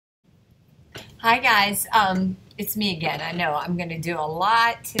Hi guys, it's me again. I know I'm going to do a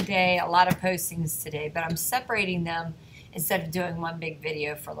lot today, a lot of postings today, but I'm separating them instead of doing one big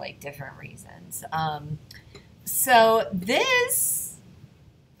video for like different reasons. So this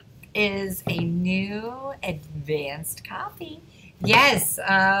is a new advanced copy. Yes,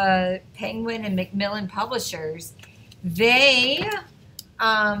 Penguin and Macmillan Publishers, they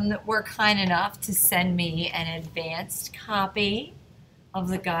were kind enough to send me an advanced copy of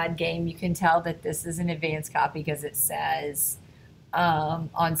the God Game. You can tell that this is an advanced copy because it says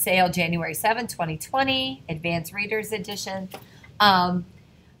on sale January 7, 2020, Advanced Reader's Edition. The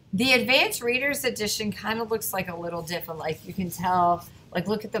Advanced Reader's Edition kind of looks like a little different. Like you can tell, like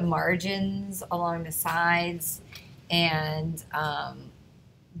look at the margins along the sides, and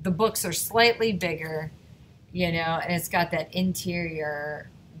the books are slightly bigger, you know, and it's got that interior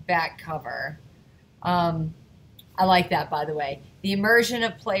back cover. I like that, by the way. The Immersion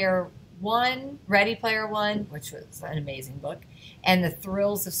of Player One, Ready Player One, which was an amazing book, and The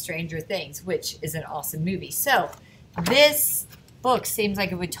Thrills of Stranger Things, which is an awesome movie. So this book seems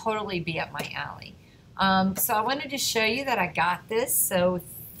like it would totally be up my alley. So I wanted to show you that I got this. So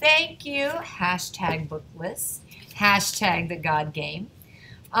thank you, hashtag booklist, hashtag the God Game.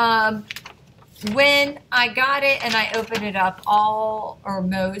 When I got it and I opened it up, all or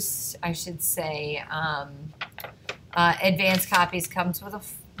most, I should say, advanced copies comes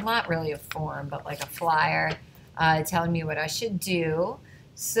with not really a form, but like a flyer telling me what I should do.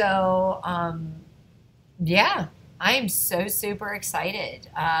 So, yeah, I am so super excited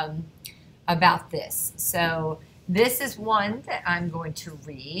about this. So this is one that I'm going to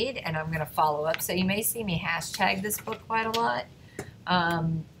read and I'm going to follow up. So you may see me hashtag this book quite a lot,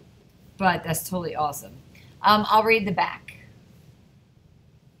 but that's totally awesome. I'll read the back.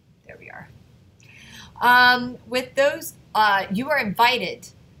 There we are. With those, you are invited.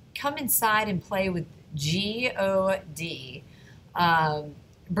 Come inside and play with G-O-D.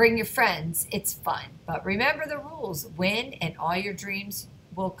 Bring your friends. It's fun. But remember the rules. Win and all your dreams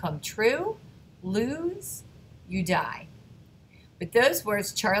will come true. Lose, you die. With those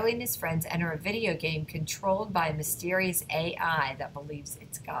words, Charlie and his friends enter a video game controlled by a mysterious AI that believes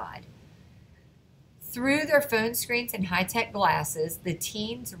it's God. Through their phone screens and high-tech glasses, the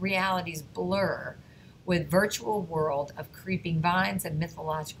teens' realities blur with virtual world of creeping vines and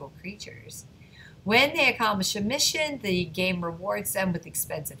mythological creatures. When they accomplish a mission, the game rewards them with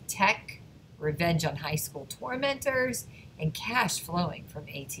expensive tech, revenge on high school tormentors, and cash flowing from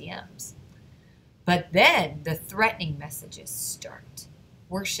ATMs. But then the threatening messages start.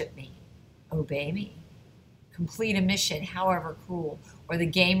 Worship me, obey me, complete a mission, however cruel, or the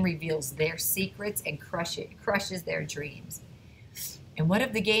game reveals their secrets and crushes their dreams. And what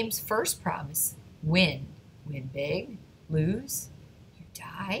of the game's first promise? Win. Win big. Lose. You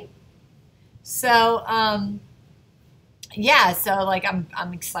die. So, yeah, so like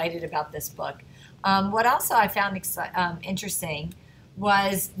I'm excited about this book. What also I found interesting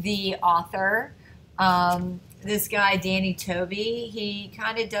was the author, this guy, Danny Tobey. He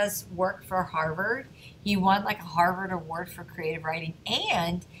kind of does work for Harvard. He won like a Harvard Award for creative writing,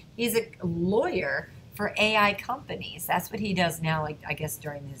 and he's a lawyer for AI companies. That's what he does now, like I guess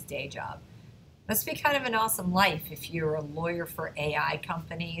during his day job. Must be kind of an awesome life if you're a lawyer for AI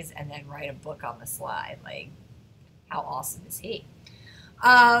companies and then write a book on the slide. Like, how awesome is he?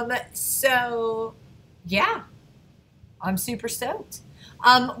 So, yeah, I'm super stoked.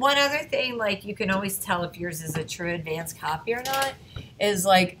 One other thing, like you can always tell if yours is a true advanced copy or not, is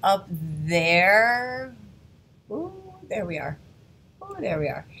like up there. Ooh, there we are. Oh, there we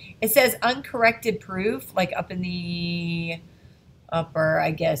are. It says uncorrected proof, like up in the upper,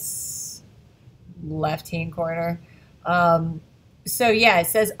 I guess, left-hand corner. So yeah, it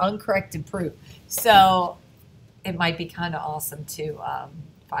says uncorrected proof. So it might be kind of awesome to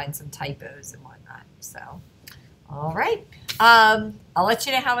find some typos and whatnot. So, all right. I'll let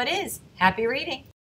you know how it is. Happy reading.